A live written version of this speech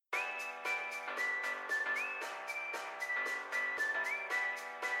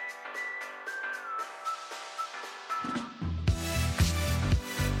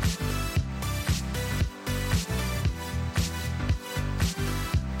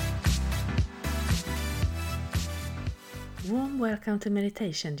Warm welcome to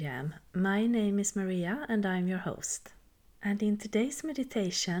Meditation Jam. My name is Maria and I'm your host. And in today's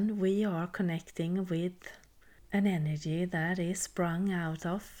meditation we are connecting with an energy that is sprung out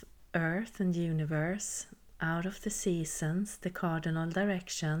of Earth and universe, out of the seasons, the cardinal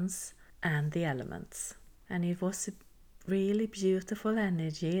directions and the elements. And it was a really beautiful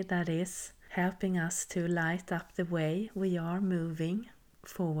energy that is helping us to light up the way we are moving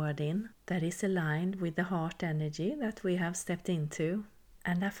forward in, that is aligned with the heart energy that we have stepped into.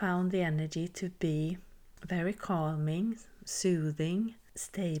 And I found the energy to be very calming, soothing,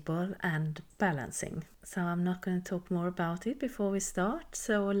 stable and balancing. So I'm not going to talk more about it before we start.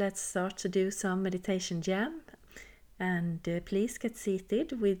 So let's start to do some meditation jam. And please get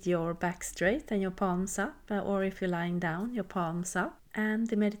seated with your back straight and your palms up, or if you're lying down, your palms up. And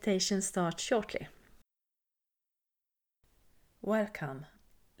the meditation starts shortly. Welcome.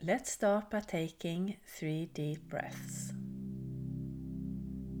 Let's start by taking 3 deep breaths.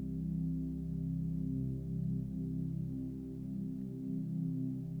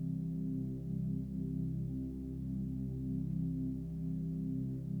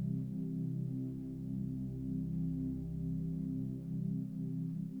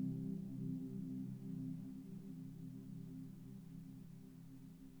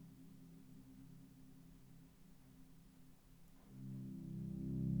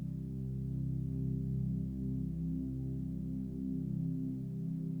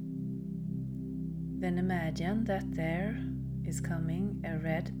 Then imagine that there is coming a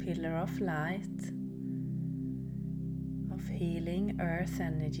red pillar of light, of healing earth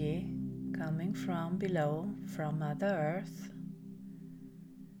energy coming from below, from Mother Earth.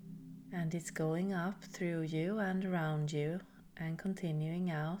 And it's going up through you and around you and continuing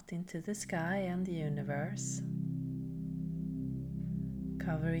out into the sky and the universe,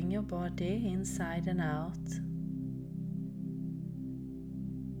 covering your body inside and out.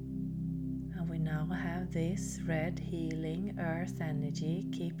 And we now have this red healing earth energy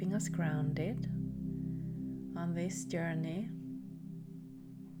keeping us grounded on this journey.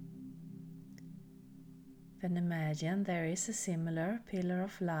 Then imagine there is a similar pillar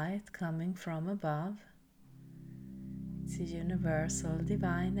of light coming from above. It's a universal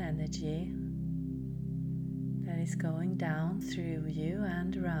divine energy that is going down through you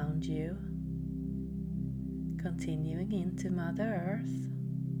and around you, continuing into Mother Earth,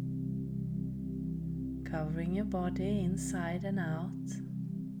 covering your body inside and out.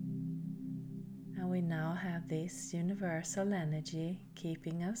 And we now have this universal energy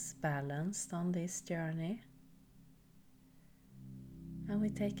keeping us balanced on this journey. And we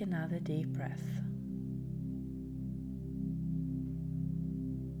take another deep breath.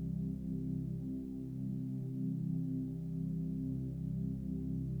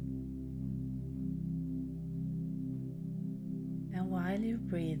 And while you're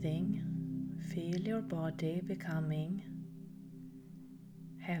breathing, feel your body becoming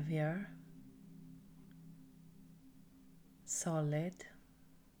heavier, solid,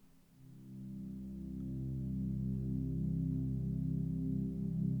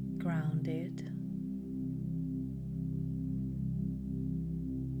 grounded.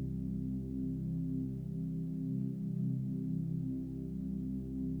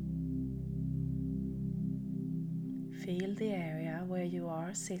 Feel the area where you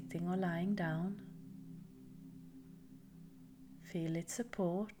are sitting or lying down. Feel its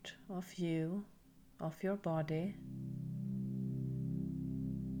support of you, of your body.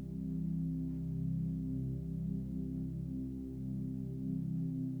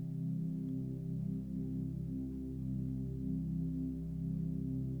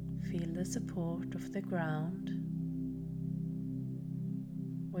 Feel the support of the ground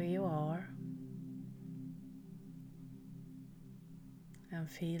where you are. And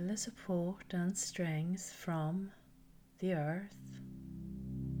feel the support and strength from the earth,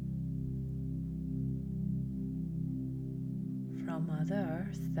 from Mother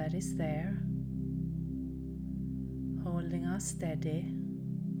Earth that is there, holding us steady.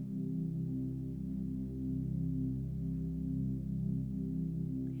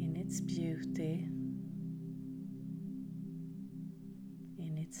 In its beauty,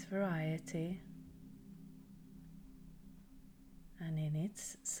 in its variety, and in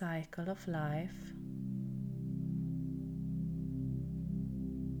its cycle of life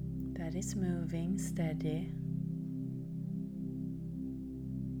that is moving steady,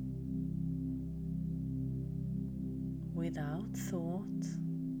 without thought,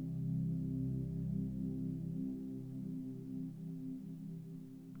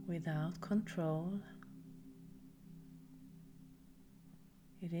 without control.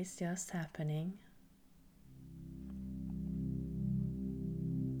 It is just happening.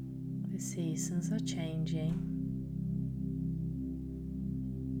 seasons are changing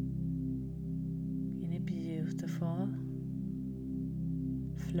in a beautiful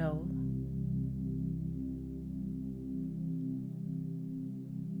flow.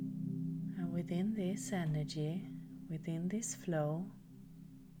 And within this energy, within this flow,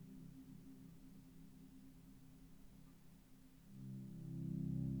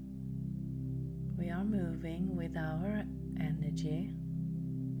 we are moving with our energy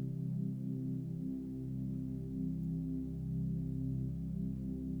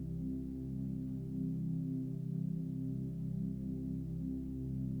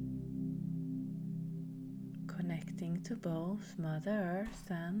connecting to both Mother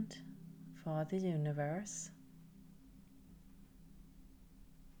Earth and Father Universe.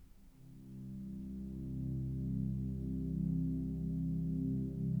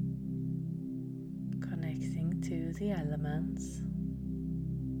 Connecting to the elements,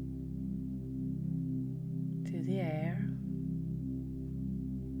 to the air,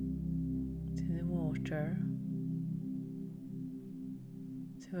 to the water,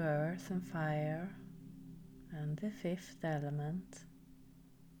 to earth and fire, and the fifth element.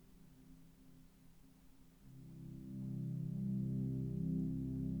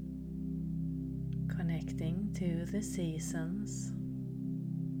 Connecting to the seasons,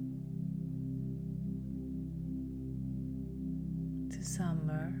 to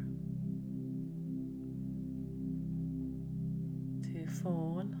summer, to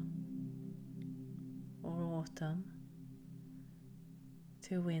fall or autumn,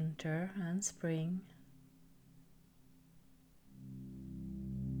 to winter and spring.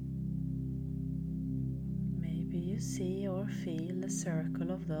 Maybe you see or feel a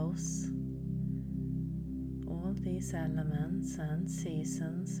circle of those, all these elements and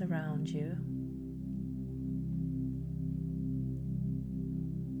seasons around you.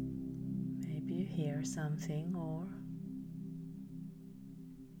 Maybe you hear something or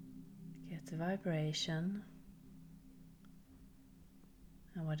get a vibration.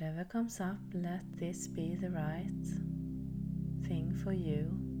 And whatever comes up, let this be the right thing for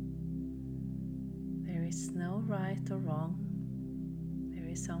you. There is no right or wrong. There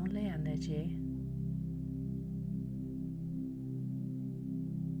is only energy.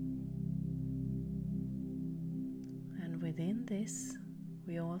 And within this,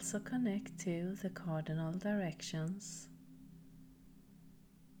 we also connect to the cardinal directions,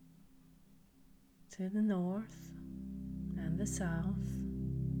 to the north and the south,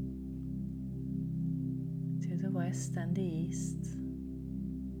 to the west and the east.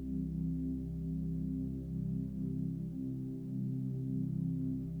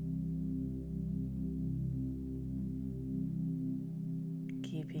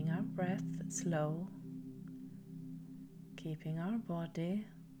 Keeping our breath slow, keeping our body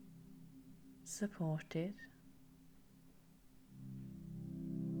supported.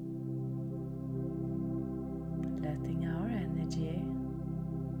 Letting our energy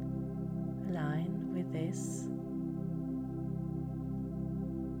align with this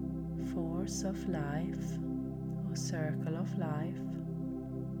force of life or circle of life.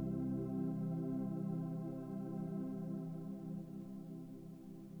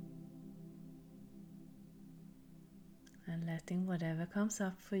 And letting whatever comes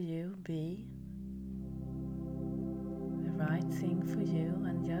up for you be the right thing for you,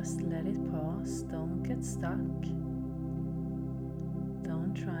 and just let it pass. Don't get stuck.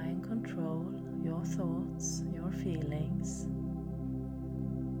 Don't try and control your thoughts, your feelings,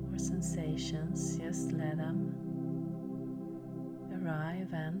 or sensations. Just let them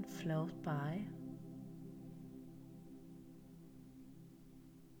arrive and float by.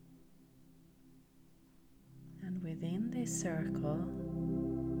 And within this circle,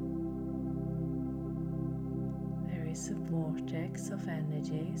 there is a vortex of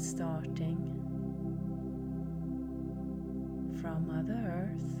energy starting from Mother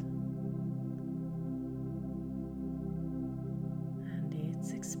Earth, and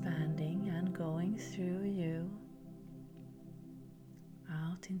it's expanding and going through you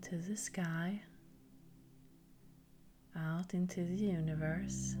out into the sky, out into the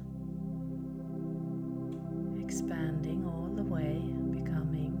universe, expanding all the way,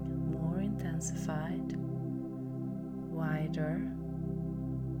 becoming more intensified, wider,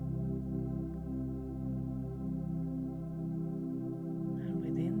 and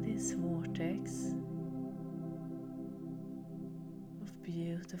within this vortex of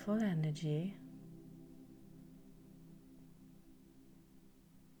beautiful energy,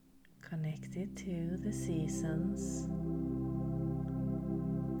 connected to the seasons,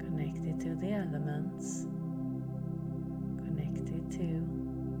 connected to the elements, connected to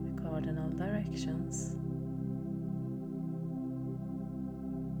the cardinal directions.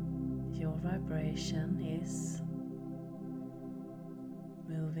 Your vibration is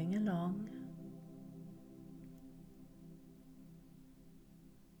moving along,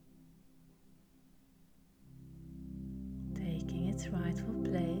 taking its rightful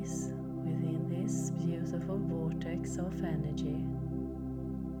place within this beautiful vortex of energy,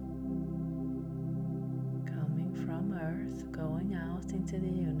 coming from Earth, going out into the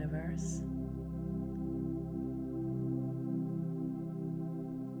universe.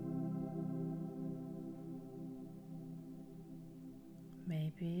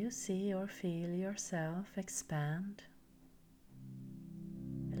 Maybe you see or feel yourself expand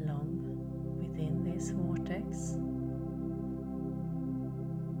along within this vortex.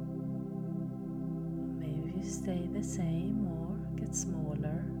 Maybe you stay the same or get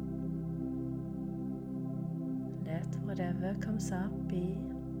smaller. Let whatever comes up be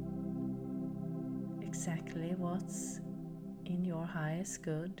exactly what's in your highest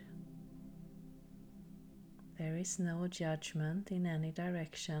good. There is no judgment in any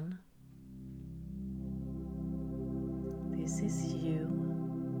direction. This is you.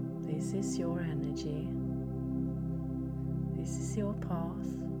 This is your energy. This is your path.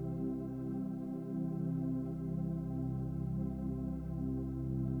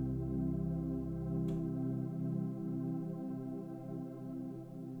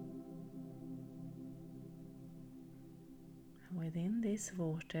 Within this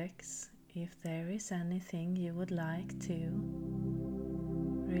vortex, if there is anything you would like to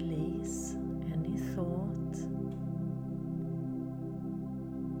release, any thought,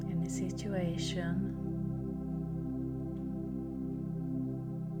 any situation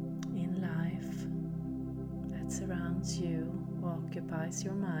in life that surrounds you or occupies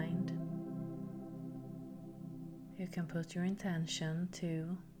your mind, you can put your intention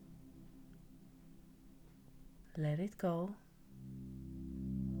to let it go.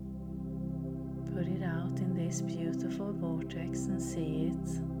 Put it out in this beautiful vortex and see it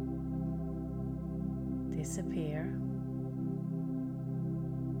disappear.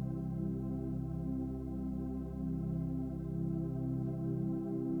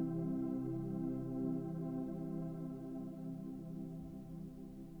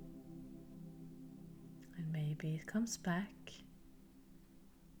 And maybe it comes back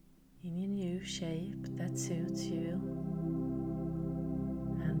in a new shape that suits you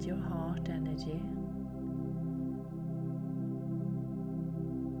and your heart energy.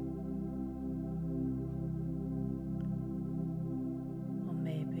 Or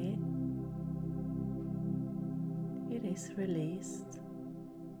maybe it is released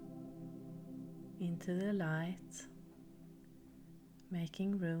into the light,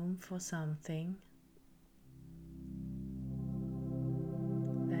 making room for something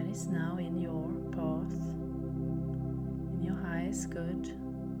that is now in your path, in your highest good.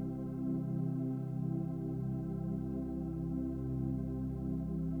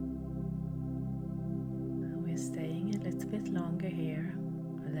 Staying a little bit longer here,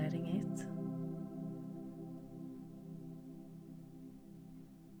 letting it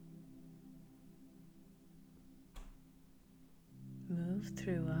move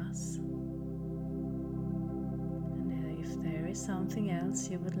through us. And if there is something else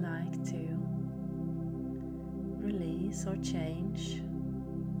you would like to release or change,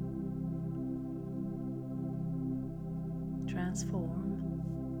 transform,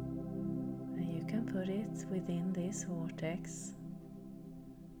 you can put it within this vortex.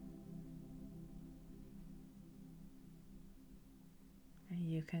 And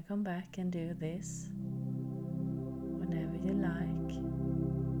you can come back and do this whenever you like.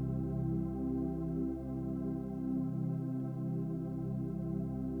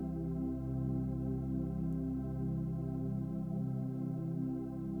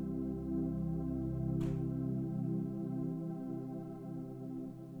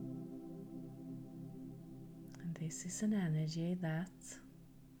 This is an energy that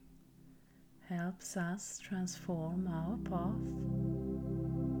helps us transform our path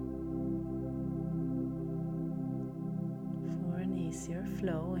for an easier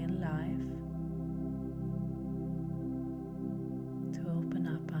flow in life, to open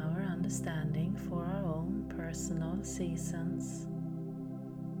up our understanding for our own personal seasons,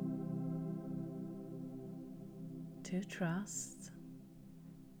 to trust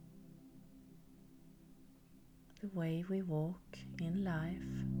the way we walk in life,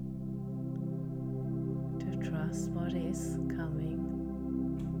 to trust what is coming,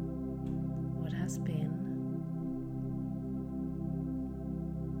 what has been,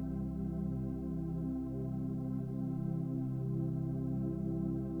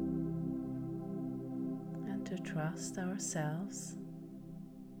 trust ourselves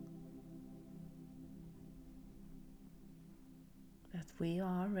that we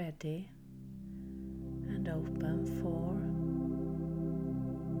are ready and open for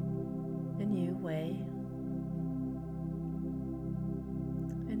a new way,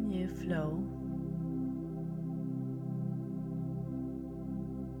 a new flow.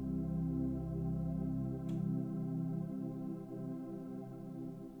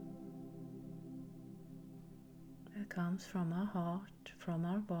 That comes from our heart, from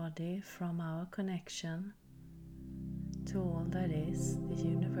our body, from our connection to all that is the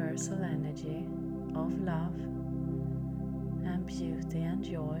universal energy of love and beauty and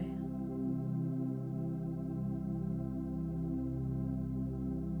joy.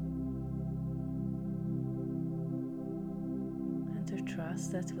 And to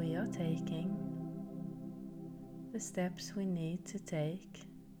trust that we are taking the steps we need to take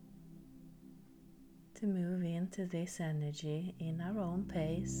to move into this energy in our own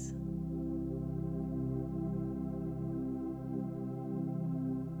pace.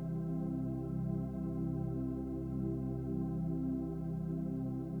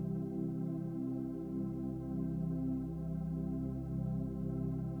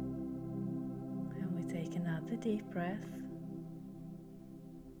 And we take another deep breath.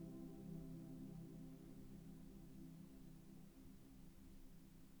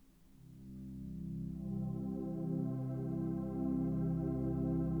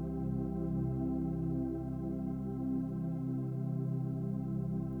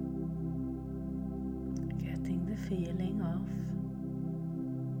 Feeling of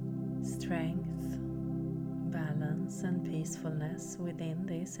strength, balance and peacefulness within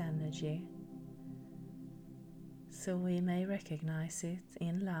this energy, so we may recognize it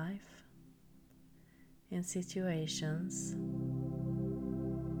in life, in situations,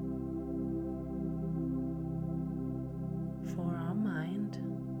 for our mind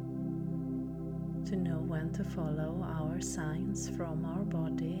to know when to follow our signs from our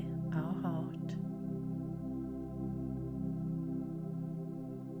body, our heart.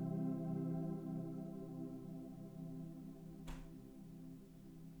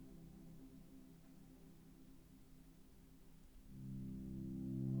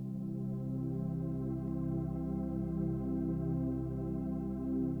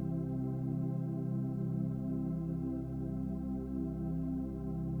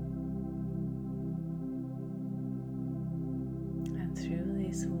 Through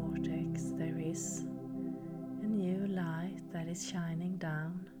this vortex there is a new light that is shining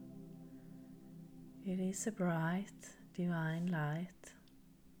down. It is a bright, divine light.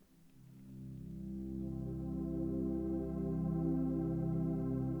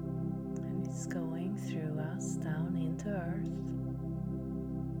 And it's going through us down into earth.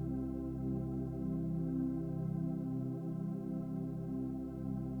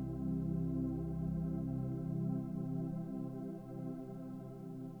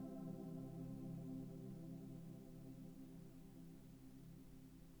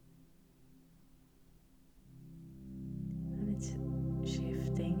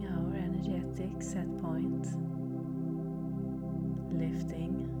 Shifting our energetic set point,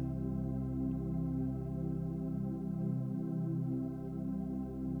 lifting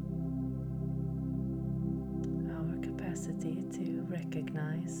our capacity to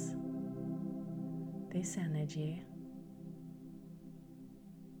recognize this energy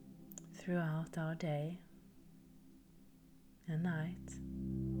throughout our day and night.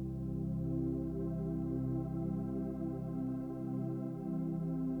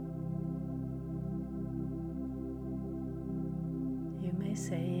 You may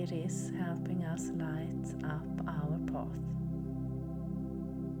say it is helping us light up our path.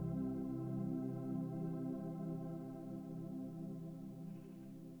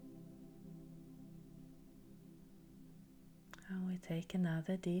 And we take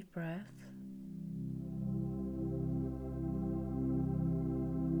another deep breath.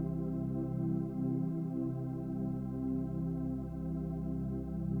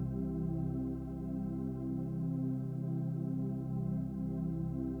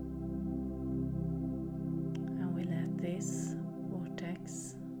 This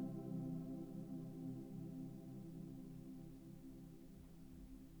vortex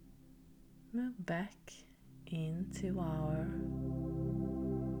move back into our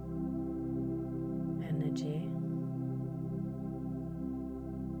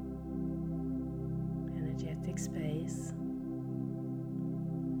energetic space,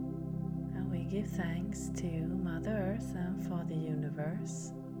 and we give thanks to Mother Earth and Father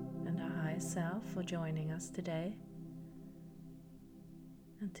Universe and our higher self for joining us today,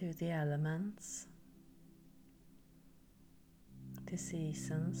 and to the elements the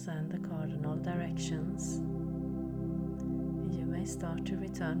seasons and the cardinal directions. You may start to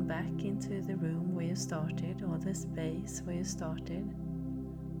return back into the room where you started, or the space where you started,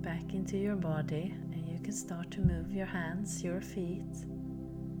 back into your body, and you can start to move your hands, your feet,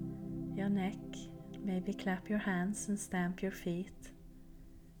 your neck, maybe clap your hands and stamp your feet.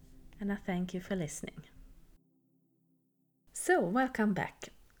 And I thank you for listening. So, welcome back.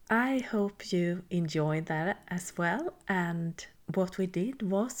 I hope you enjoyed that as well. And what we did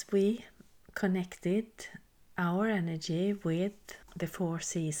was we connected our energy with the 4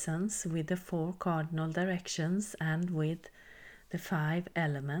 seasons, with the 4 cardinal directions, and with the 5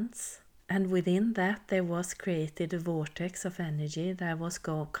 elements. And within that there was created a vortex of energy that was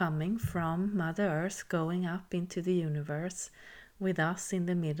coming from Mother Earth, going up into the universe with us in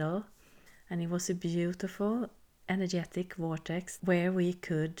the middle. And it was a beautiful energetic vortex where we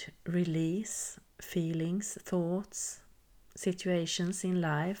could release feelings, thoughts, situations in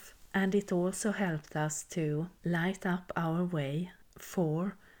life. And it also helped us to light up our way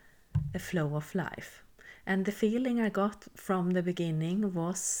for a flow of life. And the feeling I got from the beginning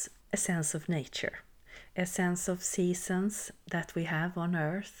was a sense of nature, a sense of seasons that we have on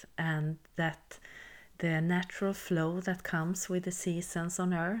Earth, and that the natural flow that comes with the seasons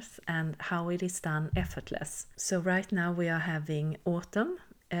on Earth and how it is done effortless. So right now we are having autumn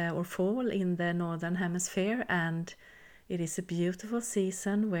or fall in the northern hemisphere, and it is a beautiful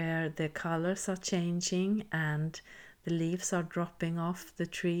season where the colors are changing and the leaves are dropping off the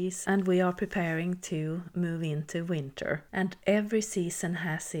trees, and we are preparing to move into winter. And every season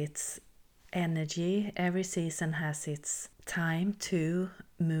has its energy, every season has its time to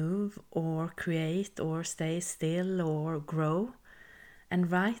move or create or stay still or grow.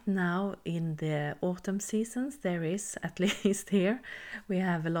 And right now in the autumn seasons there is, at least here, we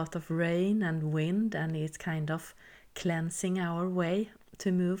have a lot of rain and wind, and it's kind of cleansing our way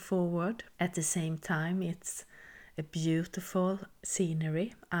to move forward. At the same time, it's a beautiful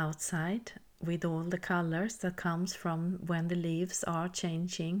scenery outside with all the colors that comes from when the leaves are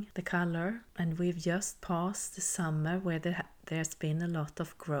changing the color. And we've just passed the summer where there's been a lot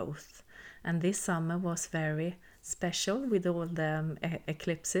of growth, and this summer was very special with all the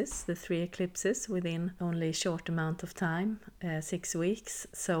eclipses, the 3 eclipses within only a short amount of time, 6 weeks.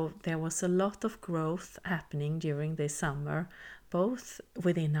 So there was a lot of growth happening during this summer, both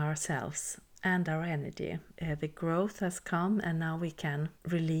within ourselves and our energy. The growth has come, and now we can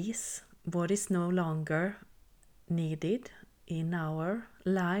release what is no longer needed in our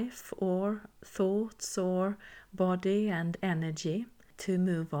life or thoughts or body and energy to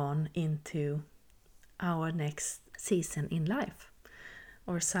move on into our next season in life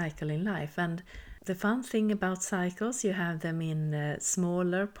or cycle in life. And the fun thing about cycles, you have them in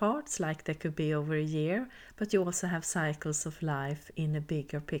smaller parts, like they could be over a year, but you also have cycles of life in a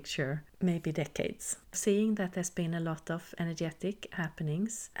bigger picture, maybe decades. Seeing that there's been a lot of energetic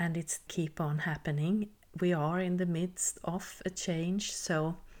happenings, and it's keep on happening. We are in the midst of a change,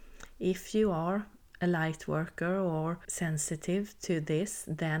 so if you are a light worker or sensitive to this,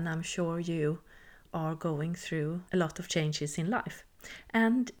 then I'm sure you are going through a lot of changes in life.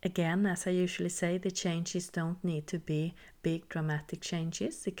 And again, as I usually say, the changes don't need to be big dramatic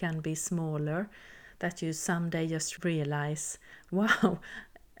changes. It can be smaller, that you someday just realize, wow,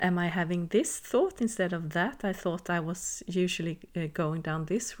 am I having this thought instead of that? I thought I was usually going down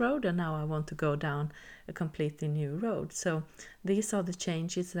this road, and now I want to go down a completely new road. So these are the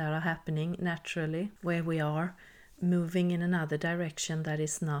changes that are happening naturally, where we are moving in another direction that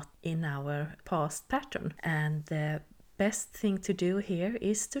is not in our past pattern. And the best thing to do here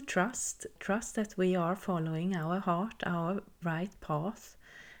is to trust that we are following our heart, our right path.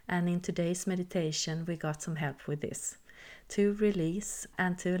 And in today's meditation we got some help with this, to release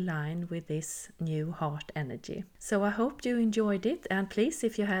and to align with this new heart energy. So I hope you enjoyed it, and please,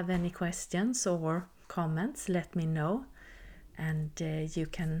 if you have any questions or comments, let me know. And you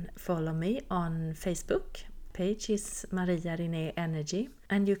can follow me on Facebook. Page is Maria René Energy,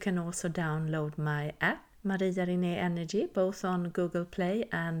 and you can also download my app Maria René Energy, both on Google Play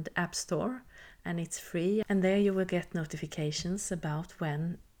and App Store, and it's free. And there you will get notifications about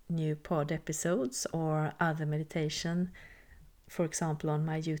when new pod episodes or other meditation, for example on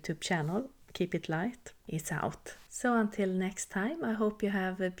my YouTube channel, Keep It Light, is out. So until next time, I hope you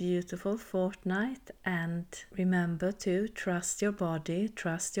have a beautiful fortnight, and remember to trust your body,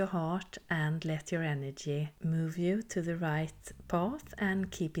 trust your heart, and let your energy move you to the right path, and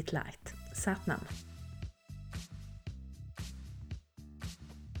keep it light. Satnam.